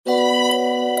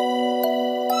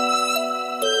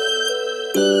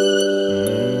Gdozze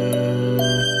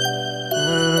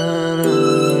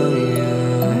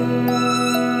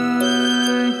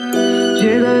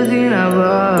na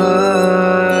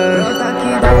voz.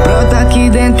 Brota aqui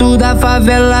dentro da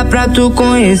favela pra tu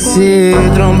conhecer.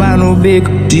 Trombar no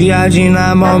beco, diade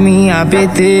na mão, minha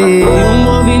PT. O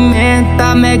movimento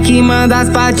tá que manda as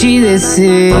pra te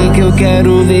descer. Que eu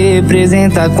quero ver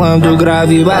representa quando o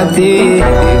grave bater. E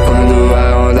quando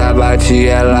a onda bate,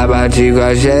 ela bate com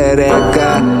a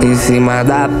xereca em cima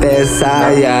da peça,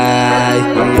 ai, ai.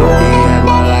 E é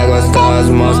bola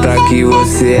gostosa, mostra que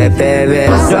você é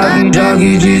perversa.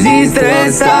 Jogue,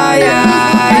 desestressa, ai,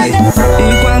 ai.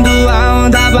 E quando a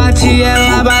onda bate,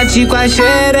 ela bate com a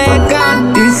xereca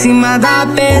em cima da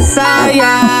peça, ai,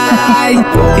 ai.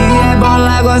 E é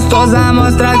bola gostosa,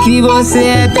 mostra que você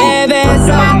é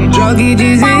perversa. Jogue,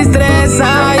 desestressa,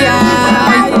 ai,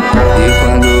 ai. E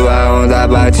quando a onda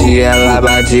bate, ela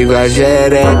bate com a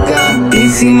xereca em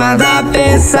cima da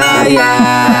peça, ai,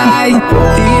 ai.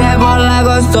 E é bola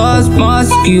gostosa,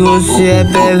 mostra que você é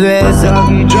perversa.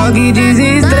 Jogue,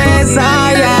 desestressa,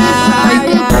 ai, ai.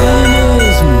 Ele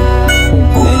mesmo.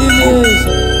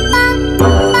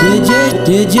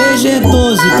 DJ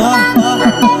Gdozze, tá?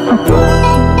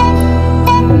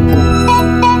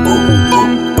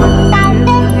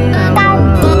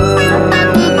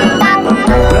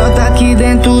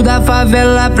 Dentro da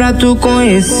favela pra tu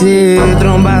conhecer.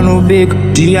 Trombar no beco,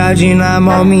 diade na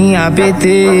mão, minha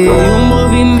PT. O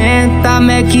movimento tá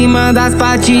que manda as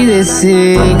pra te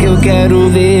descer. Que eu quero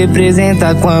ver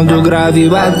representa quando o grave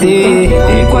bater.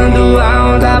 E quando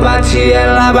a onda bate,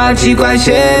 ela bate com a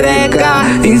xereca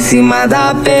em cima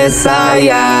da peça, ai,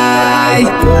 ai.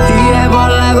 E é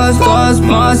bola gostosa,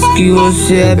 mostra que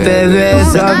você é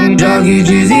perversa. Jogue,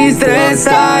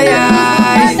 desestressa, ai,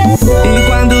 ai. E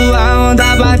quando a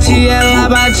onda bate, ela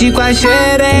bate com a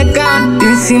xereca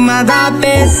em cima da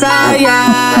peça, ai,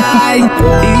 ai.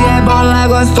 E é bola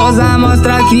gostosa,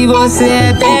 mostra que você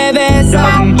é perversa.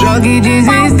 Jogue,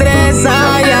 desestressa,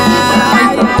 ai,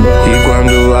 ai. E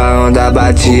quando a onda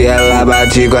bate, ela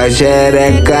bate com a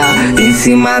xereca em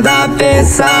cima da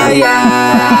peça, ai,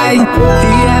 ai.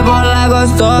 E é bola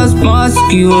gostosa, mostra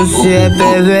que você é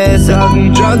perversa.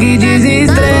 Jogue,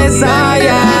 desestressa, ai,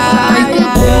 ai.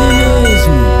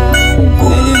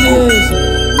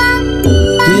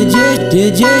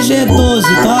 DJ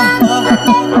Gdozze, tá?